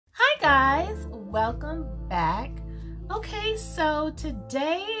guys, welcome back. Okay, so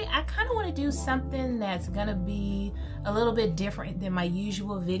today I kind of want to do something that's gonna be a little bit different than my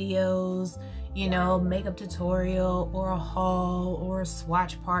usual videos, you know, makeup tutorial or a haul or a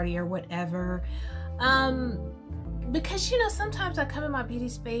swatch party or whatever. Because, you know, sometimes I come in my beauty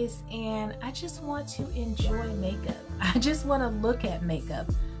space and I just want to enjoy makeup. I just want to look at makeup,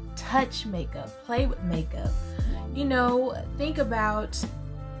 touch makeup, play with makeup, you know, think about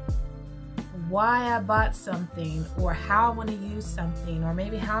why I bought something or how I want to use something, or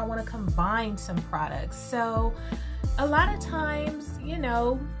maybe how I want to combine some products. So a lot of times, you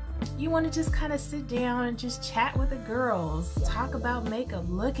know, you want to just kind of sit down and just chat with the girls, talk about makeup,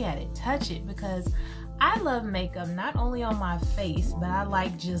 look at it, touch it, because I love makeup not only on my face, but I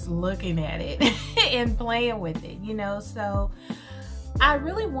like just looking at it and playing with it, you know. So I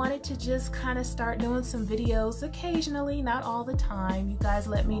really wanted to just kind of start doing some videos occasionally, not all the time. You guys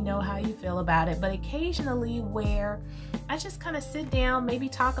let me know how you feel about it, but occasionally where I just kind of sit down, maybe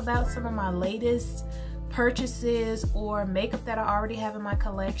talk about some of my latest purchases or makeup that I already have in my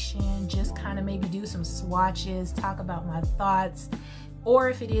collection, just kind of maybe do some swatches, talk about my thoughts.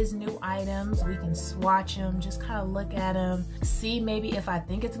 Or if it is new items, we can swatch them, just kind of look at them, see maybe if I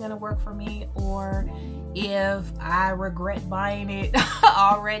think it's gonna work for me or if I regret buying it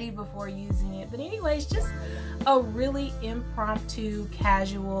already before using it. But anyways, just a really impromptu,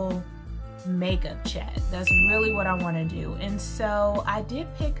 casual makeup chat. That's really what I want to do. And so I did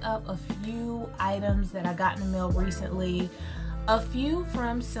pick up a few items that I got in the mail recently, a few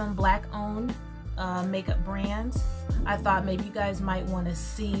from some Black-owned makeup brands. I thought maybe you guys might want to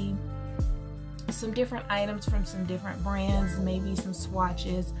see some different items from some different brands, maybe some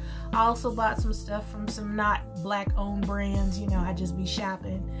swatches. I also bought some stuff from some not Black-owned brands, you know, I just be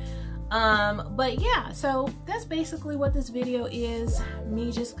shopping. But yeah, so that's basically what this video is.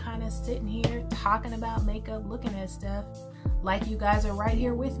 Me just kind of sitting here talking about makeup, looking at stuff like you guys are right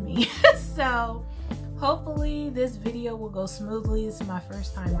here with me. So hopefully this video will go smoothly. This is my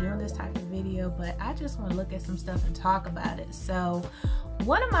first time doing this type of video, but I just want to look at some stuff and talk about it. So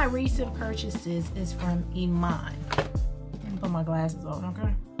one of my recent purchases is from Iman. Let me put my glasses on,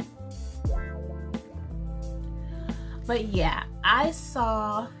 okay? But yeah, I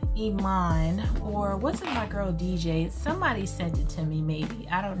saw Iman, or was it my girl DJ? Somebody sent it to me, maybe.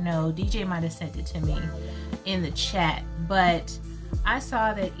 I don't know. DJ might have sent it to me in the chat, but I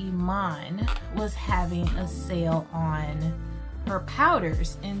saw that Iman was having a sale on her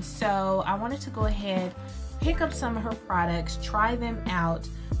powders, and so I wanted to go ahead, pick up some of her products, try them out,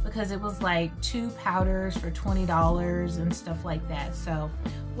 because it was like 2 powders for $20 and stuff like that. So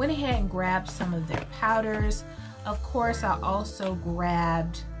went ahead and grabbed some of their powders. Of course, I also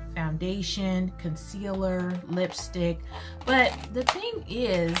grabbed foundation, concealer, lipstick, but the thing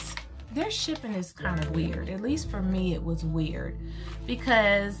is, their shipping is kind of weird. At least for me, it was weird,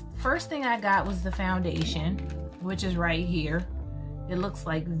 because first thing I got was the foundation, which is right here. It looks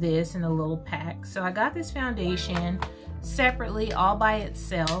like this in a little pack. So I got this foundation separately, all by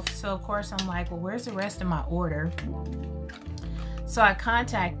itself. So of course I'm like, well, where's the rest of my order? So I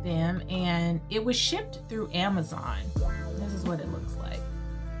contact them, and it was shipped through Amazon. This is what it looks like.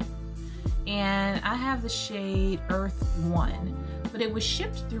 And I have the shade Earth 1, but it was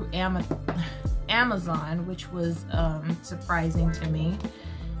shipped through Amazon, which was surprising to me.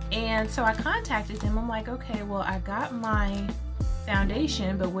 And so I contacted them. I'm like, okay, well, I got my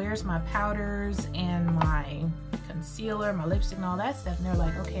foundation, but where's my powders and my concealer, my lipstick, and all that stuff? And they're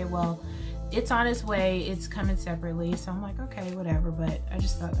like, okay, well, it's on its way, it's coming separately. So I'm like, okay, whatever. But I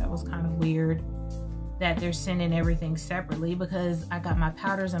just thought that was kind of weird that they're sending everything separately, because I got my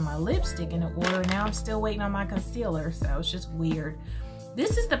powders and my lipstick in the order. Now I'm still waiting on my concealer, so it's just weird.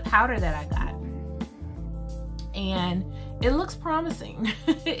 This is the powder that I got, and it looks promising.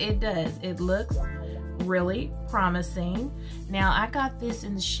 It does. It looks really promising. Now I got this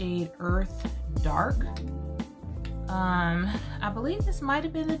in the shade Earth Dark. I believe this might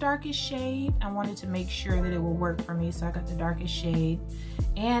have been the darkest shade. I wanted to make sure that it will work for me, so I got the darkest shade,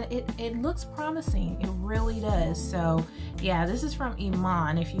 and it looks promising. It really does. So yeah, this is from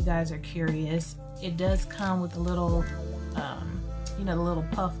Iman, if you guys are curious. It does come with a little you know, the little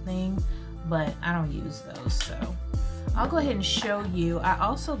puff thing, but I don't use those, so I'll go ahead and show you. I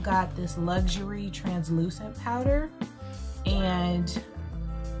also got this luxury translucent powder, and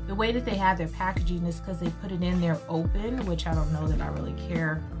the way that they have their packaging is because they put it in there open, which I don't know that I really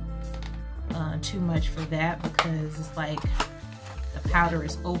care too much for that, because it's like the powder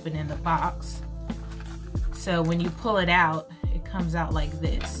is open in the box. So when you pull it out, it comes out like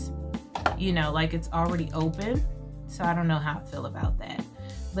this, you know, like it's already open. So I don't know how I feel about that.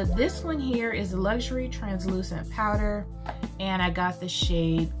 But this one here is a luxury translucent powder, and I got the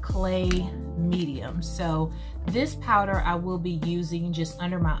shade Clay Medium. So this powder I will be using just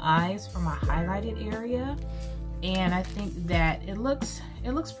under my eyes for my highlighted area, and I think that it looks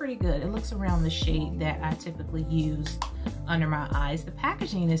pretty good. It looks around the shade that I typically use under my eyes. The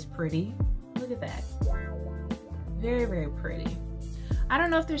packaging is pretty. Look at that. Very, very pretty. I don't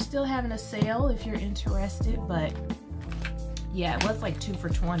know if they're still having a sale if you're interested, but yeah, it was like 2 for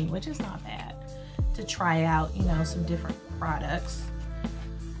 $20, which is not bad to try out, you know, some different products.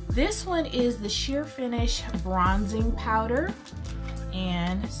 This one is the Sheer Finish Bronzing Powder,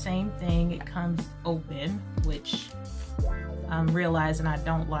 and same thing, it comes open, which I'm realizing I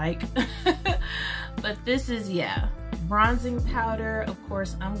don't like. But this is, yeah, bronzing powder. Of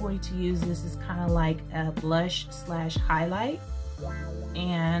course, I'm going to use this as kind of like a blush slash highlight.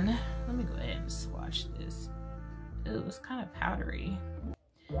 And let me go ahead and swatch this. Ooh, it's kind of powdery.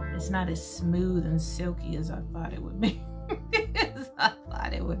 It's not as smooth and silky as I thought it would be. As I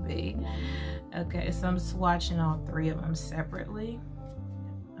thought it would be. Okay, so I'm swatching all 3 of them separately.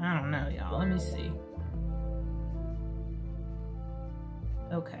 I don't know, y'all. Let me see.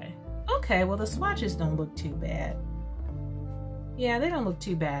 Okay. Okay, well, the swatches don't look too bad. Yeah, they don't look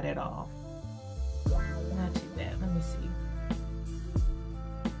too bad at all. Not too bad. Let me see.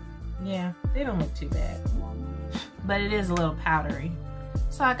 Yeah, they don't look too bad. But it is a little powdery.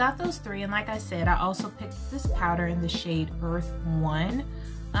 So I got those 3, and like I said, I also picked this powder in the shade Earth 1.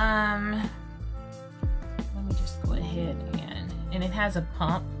 Let me just go ahead and it has a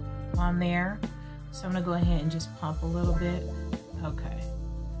pump on there. So I'm gonna go ahead and just pump a little bit. Okay.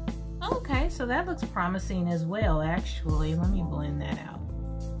 Okay, so that looks promising as well, actually. Let me blend that out.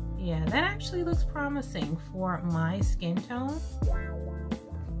 Yeah, that actually looks promising for my skin tone.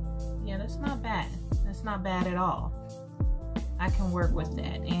 Yeah, that's not bad. That's not bad at all. I can work with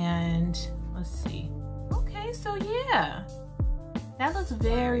that. And let's see. Okay, so yeah, that looks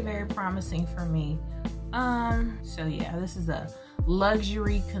very, very promising for me. So yeah, this is a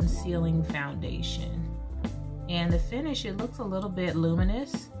luxury concealing foundation. And the finish, it looks a little bit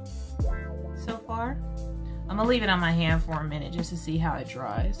luminous so far. I'm gonna leave it on my hand for a minute just to see how it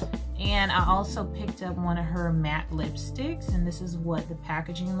dries. And I also picked up one of her matte lipsticks, and this is what the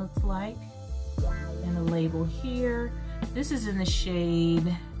packaging looks like. And the label here. This is in the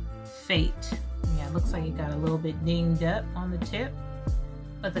shade Fate. Yeah, it looks like it got a little bit dinged up on the tip,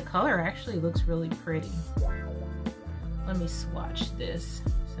 but the color actually looks really pretty. Let me swatch this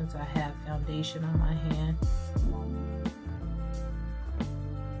since I have foundation on my hand.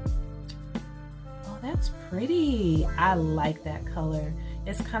 Oh, that's pretty. I like that color.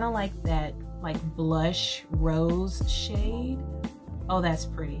 It's kind of like that like blush rose shade. Oh, that's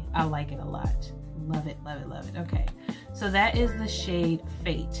pretty. I like it a lot. Love it, love it, love it. Okay, so that is the shade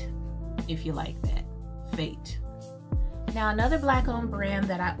Fate, if you like that. Fate. Now, another Black-owned brand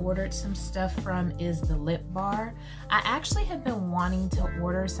that I ordered some stuff from is the Lip Bar. I actually have been wanting to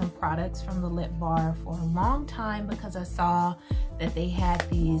order some products from the Lip Bar for a long time because I saw that they had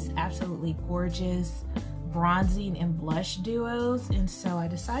these absolutely gorgeous bronzing and blush duos, and so I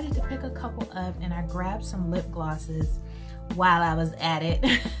decided to pick a couple up, and I grabbed some lip glosses while I was at it.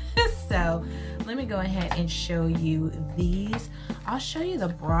 So let me go ahead and show you these. I'll show you the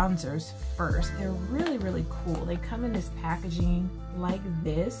bronzers first. They're really, really cool. They come in this packaging like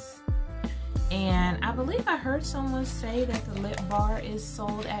this. And I believe I heard someone say that the Lip Bar is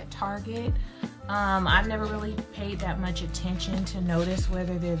sold at Target. I've never really paid that much attention to notice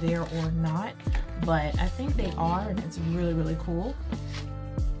whether they're there or not, but I think they are, and it's really, really cool.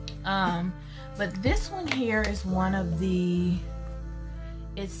 But this one here is one of the,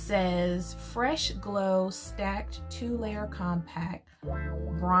 it says Fresh Glow Stacked 2-Layer Compact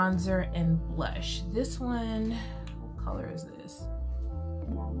Bronzer and Blush. This one, what color is this?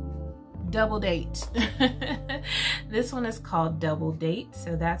 Double Date. This one is called Double Date.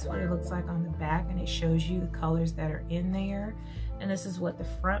 So that's what it looks like on the back, and it shows you the colors that are in there. And this is what the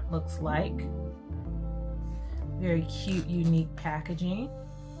front looks like. Very cute, unique packaging.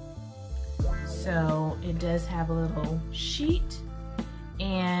 So it does have a little sheet,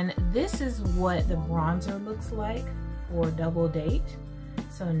 and this is what the bronzer looks like for Double Date.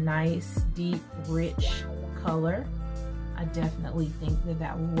 So nice, deep, rich color. I definitely think that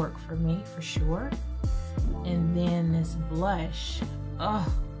that will work for me for sure. And then this blush.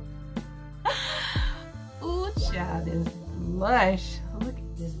 Oh, ooh, child, this blush. Look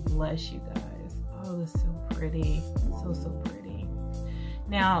at this blush, you guys. Oh, it's so pretty. So, so pretty.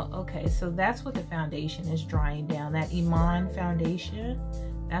 Now, okay, so that's what the foundation is drying down. That Iman foundation,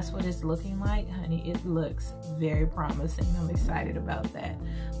 That's what it's looking like, honey. It looks very promising. I'm excited about that.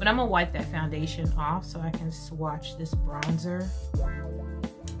 But I'm gonna wipe that foundation off so I can swatch this bronzer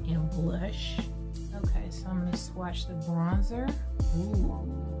and blush. Okay, so I'm gonna swatch the bronzer.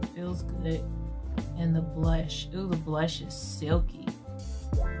 Ooh, feels good. And the blush. Ooh, the blush is silky.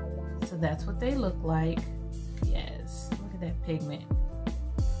 So that's what they look like. Yes, look at that pigment.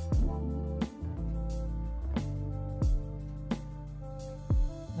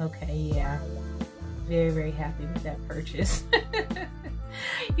 Okay, yeah, very, very happy with that purchase.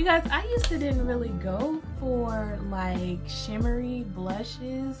 You guys, I used to didn't really go for like shimmery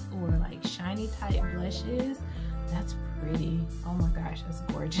blushes or like shiny type blushes. That's pretty. Oh my gosh, that's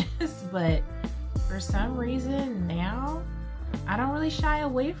gorgeous. But for some reason now, I don't really shy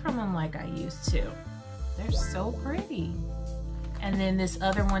away from them like I used to. They're so pretty. And then this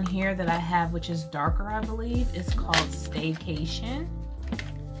other one here that I have, which is darker, I believe, is called Staycation.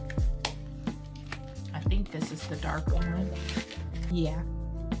 I think this is the darker one. Yeah,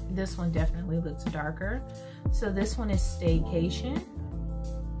 this one definitely looks darker. So this one is Staycation.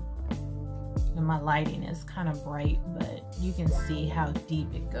 And my lighting is kind of bright, but you can see how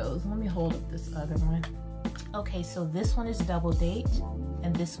deep it goes. Let me hold up this other one. Okay, so this one is Double Date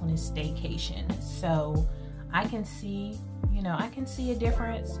and this one is Staycation. So I can see, you know, I can see a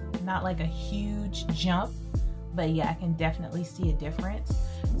difference, not like a huge jump, but yeah, I can definitely see a difference.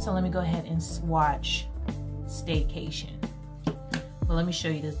 So let me go ahead and swatch Staycation. But let me show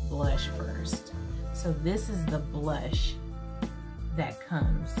you this blush first. So this is the blush that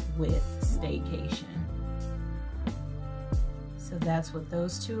comes with Staycation. So that's what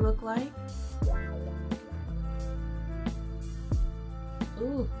those two look like.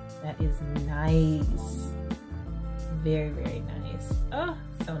 Ooh, that is nice. Very, very nice. Oh,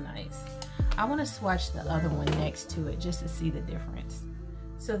 so nice. I want to swatch the other one next to it just to see the difference.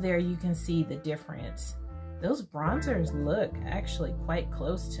 So there you can see the difference. Those bronzers look actually quite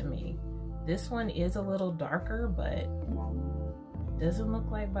close to me. This one is a little darker, but doesn't look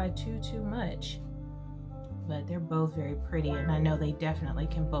like by too much. But they're both very pretty, and I know they definitely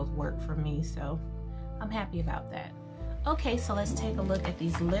can both work for me, so I'm happy about that. Okay, so let's take a look at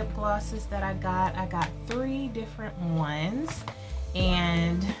these lip glosses that I got. I got 3 different ones,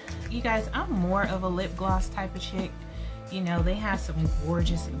 and you guys, I'm more of a lip gloss type of chick. You know, they have some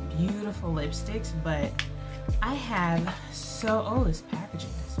gorgeous, beautiful lipsticks, but I have oh, this packaging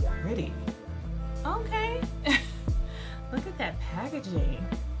is pretty. Okay. Look at that packaging.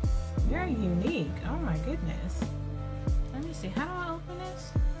 Very unique. Oh my goodness. Let me see. How do I open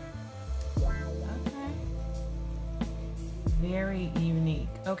this? Okay. Very unique.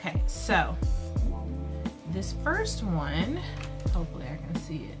 Okay, so this first one, hopefully I can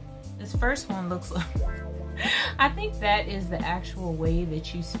see it. This first one looks like, I think that is the actual way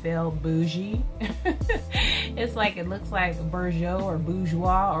that you spell bougie. It's like, it looks like bourgeois or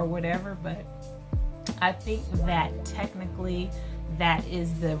bourgeois or whatever, but I think that technically that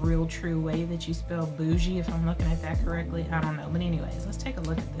is the real true way that you spell bougie, if I'm looking at that correctly. I don't know, but anyways, let's take a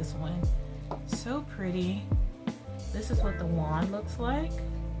look at this one. So pretty. This is what the wand looks like.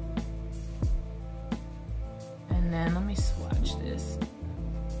 And then let me swatch this.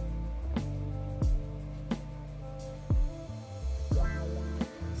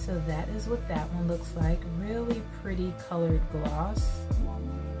 So that is what that one looks like. Really pretty colored gloss.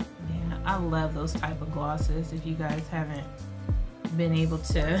 Yeah, I love those type of glosses. If you guys haven't been able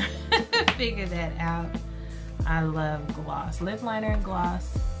to figure that out, I love gloss. Lip liner and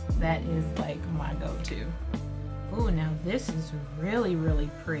gloss, that is like my go-to. Ooh, now this is really, really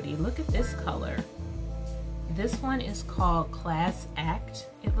pretty. Look at this color. This one is called Class Act,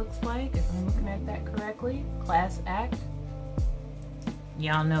 it looks like, if I'm looking at that correctly. Class Act.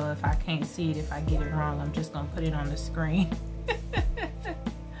 Y'all know if I can't see it, if I get it wrong, I'm just gonna put it on the screen.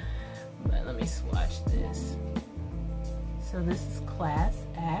 But let me swatch this. So this is Class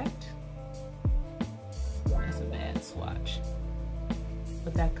Act. That's a bad swatch.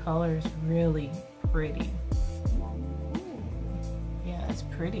 But that color is really pretty. Ooh. Yeah, that's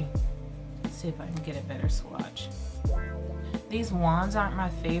pretty. Let's see if I can get a better swatch. These wands aren't my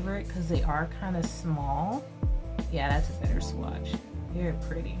favorite because they are kind of small. Yeah, that's a better swatch. Very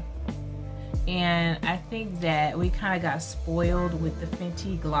pretty. And I think that we kind of got spoiled with the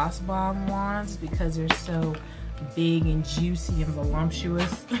Fenty Gloss Bomb wands because they're so big and juicy and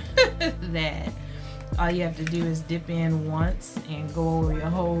voluptuous that all you have to do is dip in once and go over your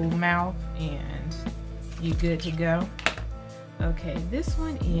whole mouth and you're good to go. Okay, this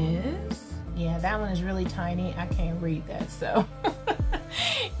one is, yeah, that one is really tiny. I can't read that, so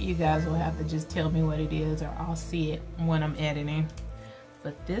you guys will have to just tell me what it is or I'll see it when I'm editing.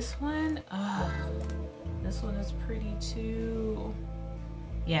 But this one, this one is pretty too.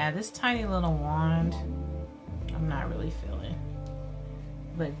 Yeah, this tiny little wand, I'm not really feeling.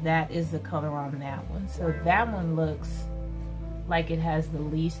 But that is the color on that one. So that one looks like it has the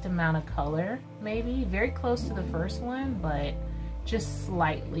least amount of color, maybe. Very close to the first one, but just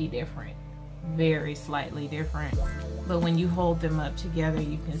slightly different. Very slightly different. But when you hold them up together,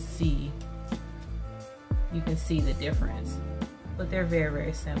 you can see the difference. But they're very,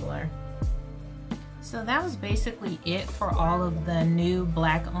 very similar. So that was basically it for all of the new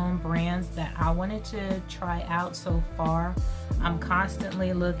Black-owned brands that I wanted to try out so far. I'm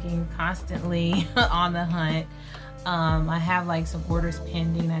constantly looking, constantly on the hunt. I have like some orders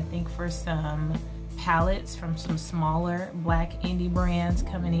pending, I think, for some palettes from some smaller Black indie brands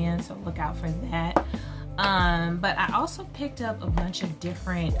coming in, so look out for that. But I also picked up a bunch of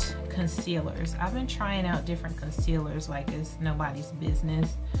different concealers. I've been trying out different concealers like it's nobody's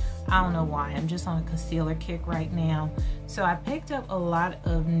business. I don't know why, I'm just on a concealer kick right now. So I picked up a lot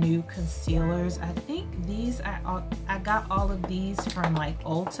of new concealers. I think these, I got all of these from like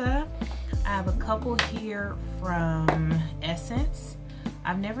Ulta. I have a couple here from Essence.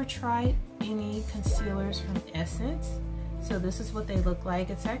 I've never tried any concealers from Essence. So this is what they look like.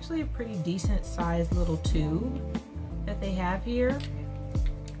 It's actually a pretty decent sized little tube that they have here.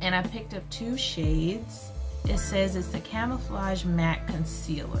 And I picked up 2 shades. It says it's the Camouflage Matte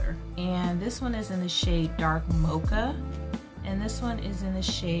Concealer. And this one is in the shade Dark Mocha. And this one is in the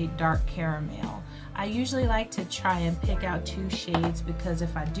shade Dark Caramel. I usually like to try and pick out 2 shades because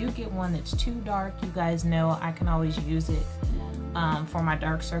if I do get one that's too dark, you guys know I can always use it for my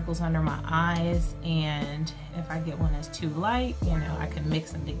dark circles under my eyes, and if I get one that's too light, you know, I can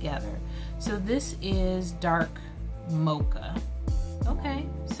mix them together. So this is Dark Mocha. Okay,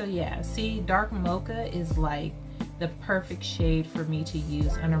 so yeah, see, Dark Mocha is like the perfect shade for me to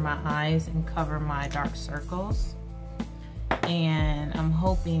use under my eyes and cover my dark circles. And I'm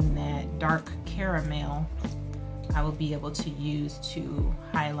hoping that Dark Caramel I will be able to use to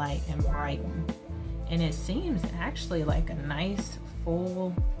highlight and brighten. And it seems actually like a nice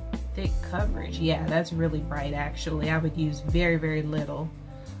full thick coverage. Yeah, that's really bright actually. I would use very, very little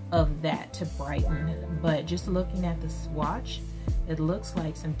of that to brighten, but just looking at the swatch, it looks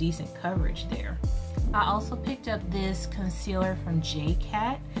like some decent coverage there. I also picked up this concealer from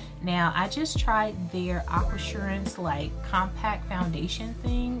JCat. Now I just tried their Aquasurance like compact foundation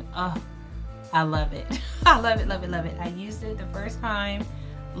thing. I love it. I love it, love it, love it. I used it the first time,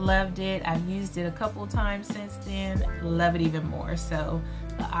 loved it. I've used it a couple times since then, love it even more. So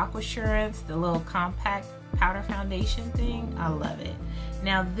the Aquasurance, the little compact powder foundation thing, I love it.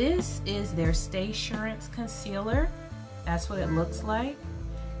 Now this is their Staysurance concealer. That's what it looks like.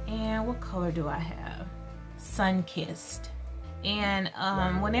 And what color do I have? Sun-Kissed. And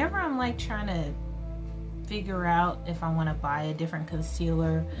whenever I'm like trying to figure out if I want to buy a different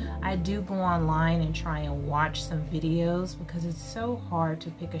concealer, I do go online and try and watch some videos because it's so hard to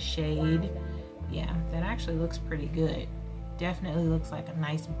pick a shade. Yeah, that actually looks pretty good. Definitely looks like a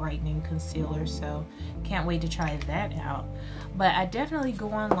nice brightening concealer, so can't wait to try that out. But I definitely go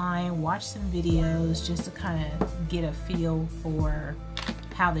online, watch some videos just to kind of get a feel for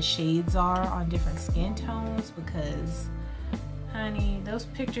how the shades are on different skin tones, because honey, those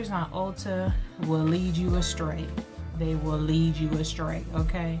pictures on Ulta will lead you astray. They will lead you astray,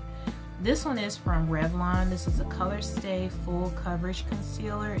 okay? This one is from Revlon. This is a Color Stay Full Coverage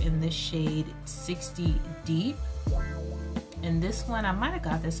Concealer in the shade 60 Deep. And this one, I might have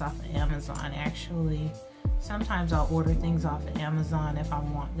got this off of Amazon actually. Sometimes I'll order things off of Amazon if I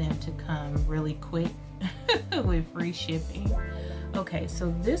want them to come really quick with free shipping. Okay,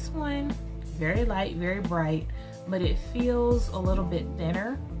 so this one, very light, very bright, but it feels a little bit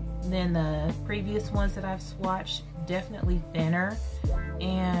thinner than the previous ones that I've swatched. Definitely thinner,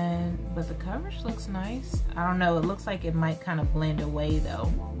 but the coverage looks nice. I don't know, it looks like it might kind of blend away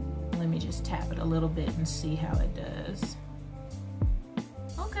though. Let me just tap it a little bit and see how it does.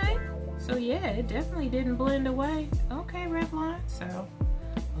 Okay, so yeah, it definitely didn't blend away. Okay, Revlon, so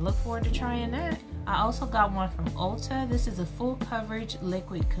I look forward to trying that. I also got one from Ulta. This is a full coverage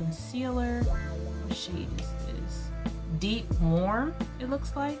liquid concealer. What shade is this? Deep Warm, it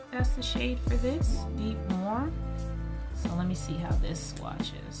looks like. That's the shade for this, Deep Warm. So let me see how this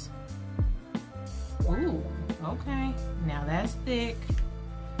swatches. Ooh, okay. Now that's thick.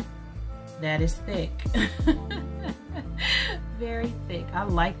 That is thick. Very thick. I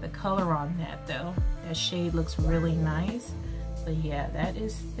like the color on that though. That shade looks really nice. But yeah, that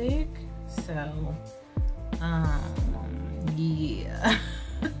is thick. So, yeah.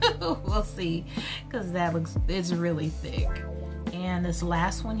 We'll see, because that looks, it's really thick. And this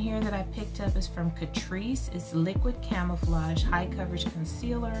last one here that I picked up is from Crease. It's Liquid Camouflage High Coverage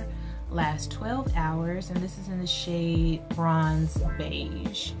Concealer. Lasts 12 hours, and this is in the shade Bronze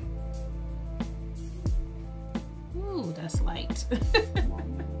Beige. Ooh, that's light.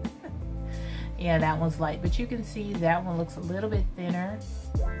 Yeah, that one's light, but you can see that one looks a little bit thinner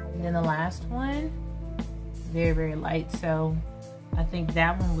than the last one. Very, very light, so I think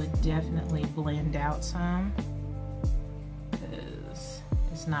that one would definitely blend out some because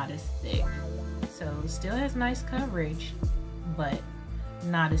it's not as thick. So it still has nice coverage, but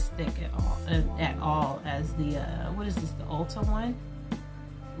not as thick at all as the what is this, the Ulta one?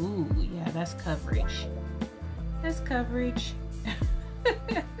 Ooh, yeah, that's coverage. That's coverage.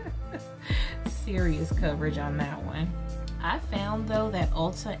 Serious coverage on that one. I found though that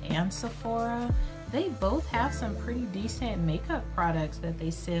Ulta and Sephora, they both have some pretty decent makeup products that they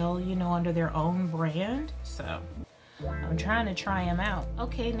sell, you know, under their own brand. So I'm trying to try them out.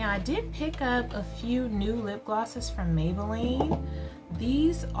 Okay, now I did pick up a few new lip glosses from Maybelline.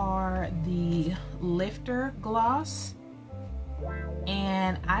 These are the Lifter Gloss.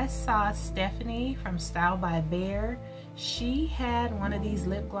 And I saw Stephanie from Style by Bear. She had one of these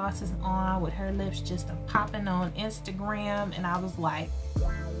lip glosses on with her lips just popping on Instagram. And I was like,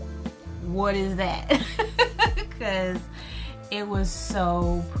 what is that? Because it was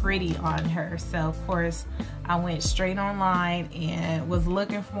so pretty on her. So of course I went straight online and was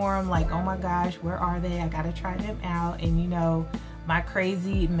looking for them, like, oh my gosh, where are they? I gotta try them out. And you know, my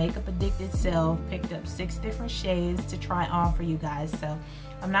crazy makeup addicted self picked up 6 different shades to try on for you guys. So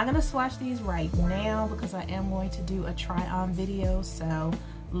I'm not gonna swatch these right now because I am going to do a try on video, so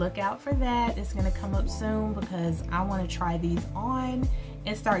look out for that. It's gonna come up soon because I want to try these on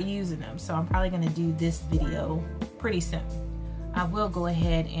and start using them. So I'm probably gonna do this video pretty soon. I will go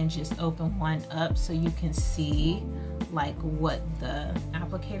ahead and just open one up so you can see like what the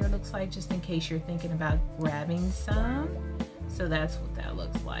applicator looks like, just in case you're thinking about grabbing some. So that's what that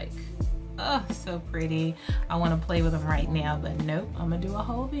looks like. Oh, so pretty. I want to play with them right now, but nope, I'm gonna do a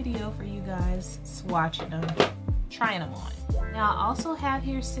whole video for you guys swatching them, trying them on. Now I also have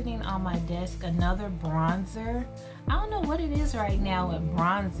here sitting on my desk another bronzer. I don't know what it is right now with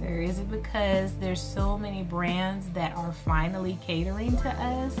bronzer. Is it because there's so many brands that are finally catering to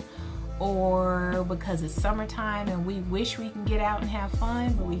us, or because it's summertime and we wish we can get out and have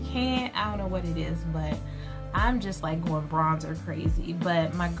fun but we can't? I don't know what it is, but I'm just like going bronzer crazy.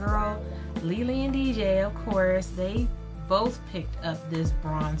 But my girl Lily and DJ, of course, they both picked up this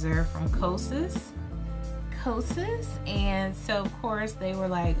bronzer from Kosas. And so of course they were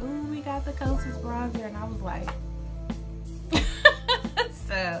like, ooh, we got the Kosas bronzer, and I was like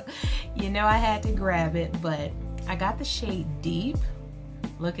so you know I had to grab it. But I got the shade Deep.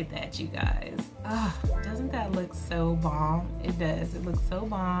 Look at that, you guys. Oh, doesn't that look so bomb? It does. It looks so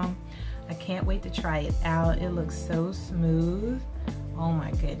bomb. I can't wait to try it out. It looks so smooth. Oh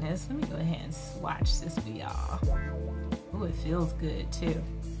my goodness. Let me go ahead and swatch this for y'all. Oh, it feels good too.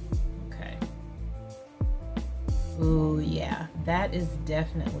 Okay. Oh yeah, that is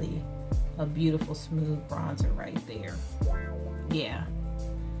definitely a beautiful smooth bronzer right there. Yeah.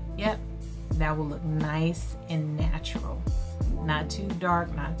 Yep. That will look nice and natural. Not too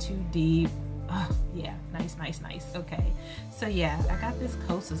dark, not too deep. Oh, yeah, nice, nice, nice. Okay, so yeah, I got this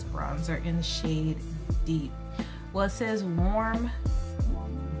Kosas bronzer in the shade Deep. Well, it says warm,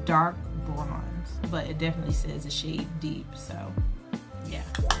 dark bronze, but it definitely says the shade Deep, so yeah,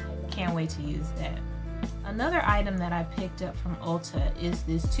 can't wait to use that. Another item that I picked up from Ulta is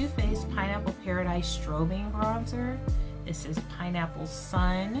this Too Faced Pineapple Paradise Strobing Bronzer. It says Pineapple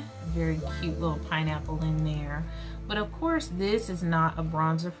Sun, very cute little pineapple in there. But of course, this is not a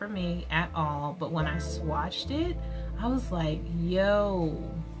bronzer for me at all. But when I swatched it, I was like, yo,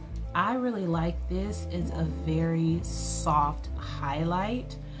 I really like this. It's a very soft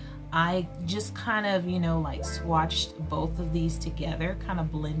highlight. I just kind of, you know, like swatched both of these together, kind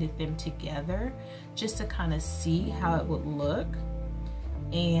of blended them together just to kind of see how it would look.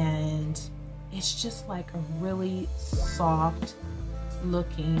 And it's just like a really soft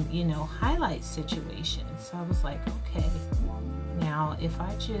looking, you know, highlight situation. So I was like, okay, now if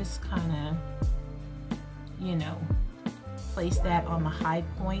I just kind of, you know, place that on the high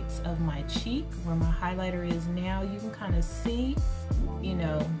points of my cheek where my highlighter is now, you can kind of see, you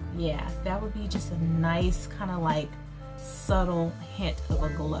know, yeah, that would be just a nice kind of like subtle hint of a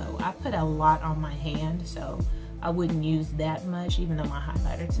glow. I put a lot on my hand, so I wouldn't use that much, even though my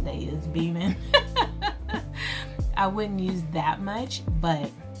highlighter today is beaming. I wouldn't use that much,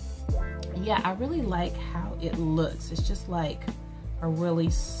 but yeah, I really like how it looks. It's just like a really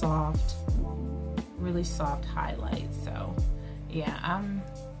soft highlight. So yeah, I'm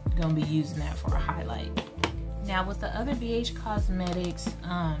gonna be using that for a highlight. Now with the other BH Cosmetics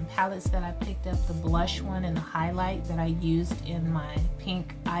palettes that I picked up, the blush one and the highlight that I used in my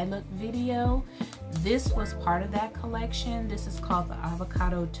pink eye look video, this was part of that collection. This is called the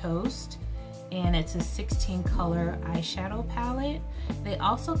Avocado Toast, and it's a 16 color eyeshadow palette. They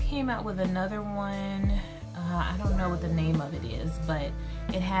also came out with another one, I don't know what the name of it is, but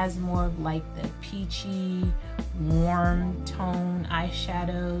it has more of like the peachy, warm tone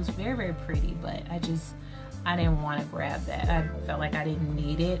eyeshadows. Very, very pretty, but I didn't want to grab that. I felt like I didn't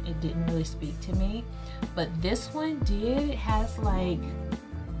need it. It didn't really speak to me. But this one did. It has like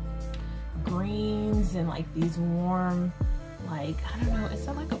greens and like these warm, like, I don't know, is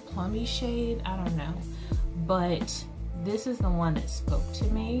that like a plummy shade? I don't know. But this is the one that spoke to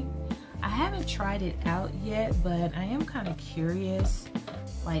me. I haven't tried it out yet, but I am kind of curious,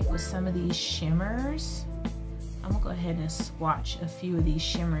 like with some of these shimmers. I'm gonna go ahead and swatch a few of these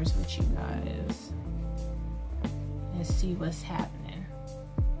shimmers with you guys and see what's happening.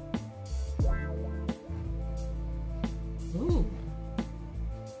 Ooh,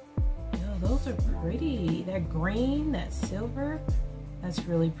 yo, those are pretty. That green, that silver, that's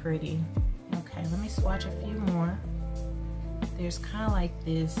really pretty. Okay, let me swatch a few more. There's kind of like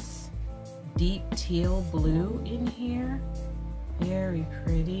this deep teal blue in here. Very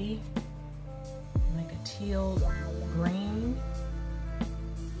pretty. Like a teal green.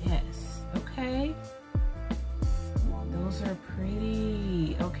 Yes, okay. Those are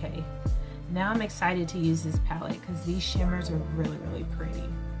pretty. Okay, now I'm excited to use this palette because these shimmers are really, really pretty.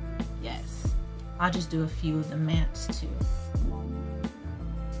 Yes, I'll just do a few of the mattes too.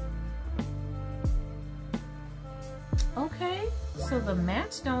 Okay, so the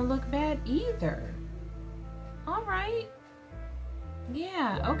mattes don't look bad either. All right.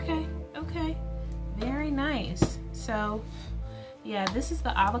 Yeah, okay, okay. Very nice. So, yeah, this is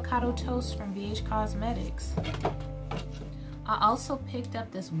the Avocado Toast from BH Cosmetics. I also picked up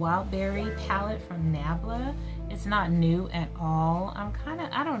this Wild Berry palette from Nabla. It's not new at all.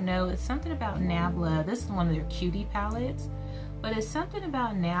 I don't know, it's something about Nabla. This is one of their cutie palettes, but it's something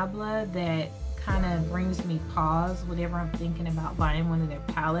about Nabla that kind of brings me pause whenever I'm thinking about buying one of their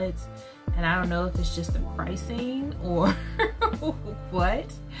palettes. And I don't know if it's just the pricing or what,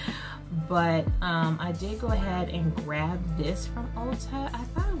 but I did go ahead and grab this from Ulta. I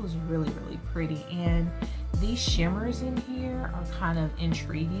thought it was really, really pretty, and these shimmers in here are kind of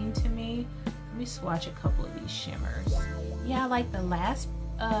intriguing to me. Let me swatch a couple of these shimmers. Yeah, like the last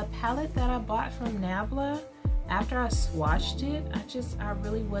palette that I bought from Nabla, after I swatched it, I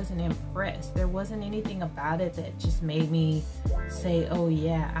really wasn't impressed. There wasn't anything about it that just made me say, oh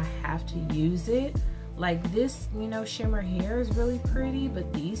yeah, I have to use it. Like this, you know, shimmer here is really pretty,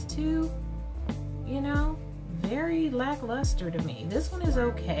 but these two, you know, very lackluster to me. This one is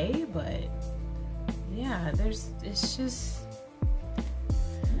okay, but yeah, it's just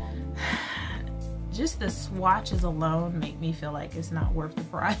the swatches alone make me feel like it's not worth the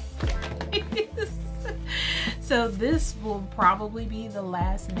price. So this will probably be the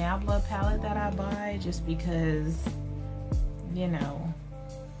last Nabla palette that I buy, just because, you know,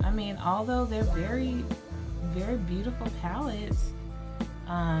 I mean, although they're very, very beautiful palettes,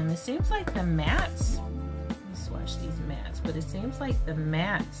 it seems like the mattes, let me swatch these mattes, but it seems like the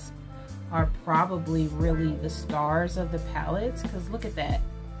mattes are probably really the stars of the palettes, because look at that.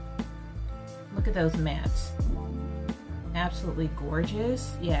 Look at those mattes. Absolutely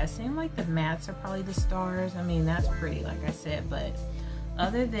gorgeous. Yeah, it seemed like the mattes are probably the stars. I mean, that's pretty, like I said, but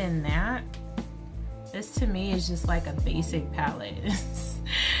other than that, this to me is just like a basic palette.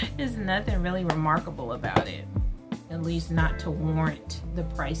 There's nothing really remarkable about it, at least not to warrant the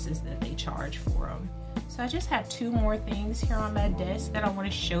prices that they charge for them. So I just have two more things here on my desk that I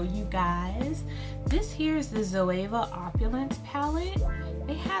want to show you guys. This here is the Zoeva Opulence palette.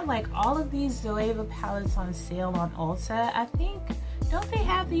 They had like all of these Zoeva palettes on sale on Ulta. I think, don't they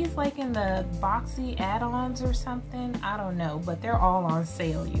have these like in the boxy add-ons or something? I don't know, but they're all on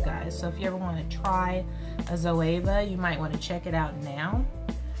sale, you guys. So if you ever want to try a Zoeva, you might want to check it out now.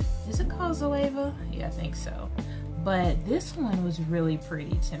 Is it called Zoeva? Yeah, I think so. But this one was really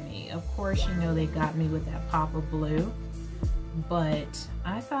pretty to me. Of course, you know, they got me with that pop of blue, but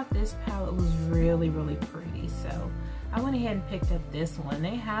I thought this palette was really, really pretty. So I went ahead and picked up this one.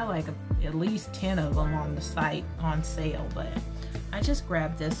 They had like at least 10 of them on the site on sale, but I just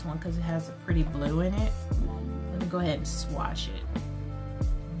grabbed this one because it has a pretty blue in it. Let me go ahead and swatch it.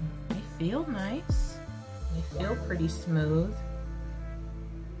 They feel nice. They feel pretty smooth.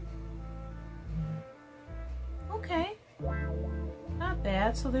 Okay, not bad.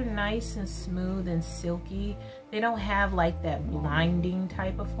 bad. So they're nice and smooth and silky. They don't have like that blinding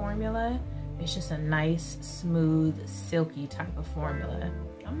type of formula. It's just a nice, smooth, silky type of formula.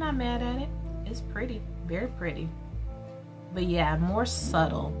 I'm not mad at it. It's pretty, very pretty. But yeah, more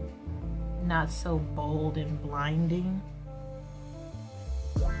subtle, not so bold and blinding.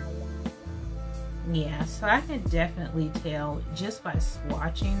 Yeah, so I can definitely tell just by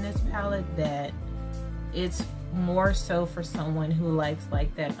swatching this palette that it's more so for someone who likes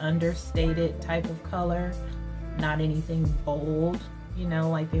like that understated type of color, not anything bold, you know,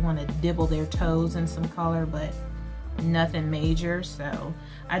 like they want to dibble their toes in some color, but nothing major. So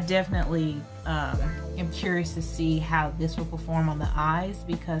I definitely am curious to see how this will perform on the eyes,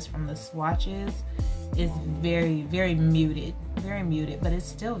 because from the swatches it's very, very muted, but it's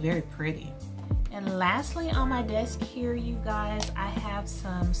still very pretty. And lastly on my desk here, you guys, I have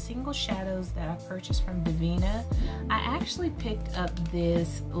some single shadows that I purchased from Divina. I actually picked up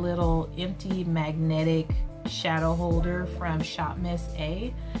this little empty magnetic shadow holder from Shop Miss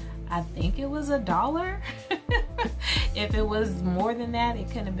A. I think it was $1. If it was more than that,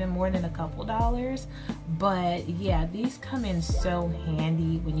 it could have been more than a couple dollars. But yeah, these come in so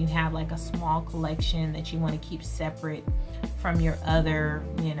handy when you have like a small collection that you want to keep separate from your other,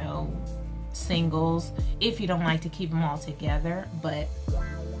 you know, singles, if you don't like to keep them all together. But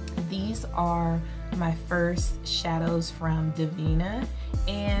these are my first shadows from Divina,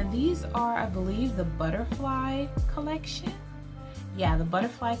 and these are, I believe, the Butterfly collection. Yeah, the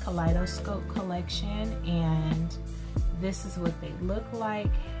Butterfly Kaleidoscope collection, and this is what they look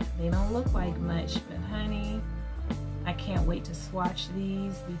like. They don't look like much, but honey, I can't wait to swatch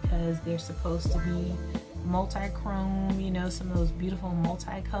these because they're supposed to be multi-chrome, you know, some of those beautiful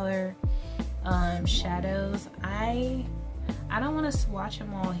multicolor shadows. I don't want to swatch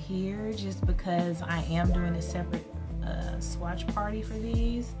them all here just because I am doing a separate swatch party for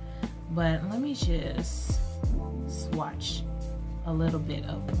these, but let me just swatch a little bit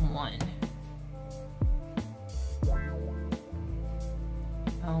of one.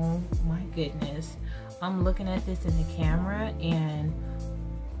 Oh my goodness, I'm looking at this in the camera and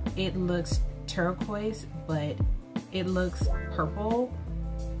it looks turquoise, but it looks purple.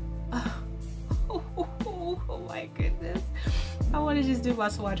 Oh my goodness, I want to just do my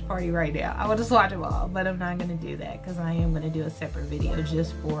swatch party right now. I want to swatch them all, but I'm not going to do that because I am going to do a separate video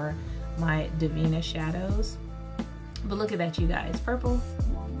just for my Divina shadows. But look at that, you guys. Purple,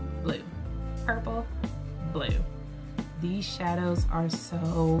 blue, purple, blue. These shadows are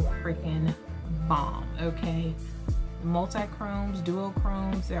so freaking bomb, okay? Multi-chromes,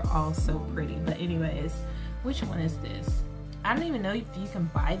 duochromes, they're all so pretty. But anyways, which one is this? I don't even know if you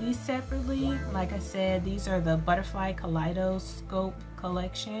can buy these separately. Like I said, these are the Butterfly Kaleidoscope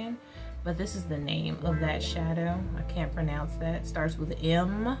collection, but this is the name of that shadow. I can't pronounce that. It starts with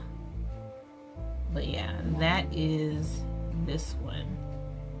M. But yeah, that is this one.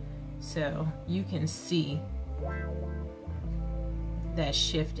 So you can see that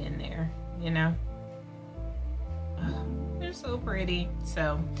shift in there, you know? Oh, they're so pretty.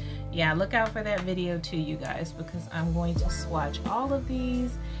 So yeah, look out for that video too, you guys, because I'm going to swatch all of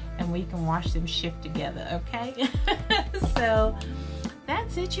these and we can watch them shift together, okay? So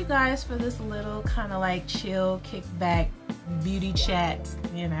that's it, you guys, for this little kind of like chill, kickback, beauty chat,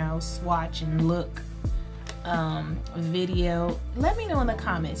 you know, swatch and look video. Let me know in the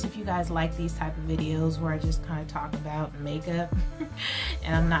comments if you guys like these type of videos where I just kind of talk about makeup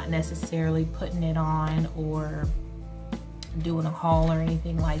and I'm not necessarily putting it on or doing a haul or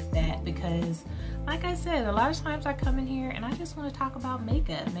anything like that, because like I said, a lot of times I come in here and I just want to talk about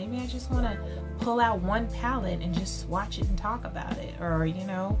makeup. Maybe I just want to pull out one palette and just swatch it and talk about it, or you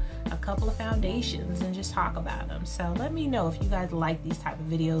know, a couple of foundations and just talk about them. So let me know if you guys like these type of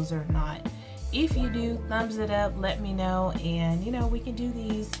videos or not. If you do, thumbs it up, let me know, and you know, we can do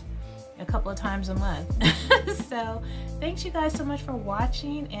these a couple of times a month. So thanks you guys so much for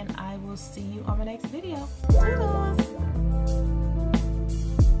watching, and I will see you on my next video. Toodles.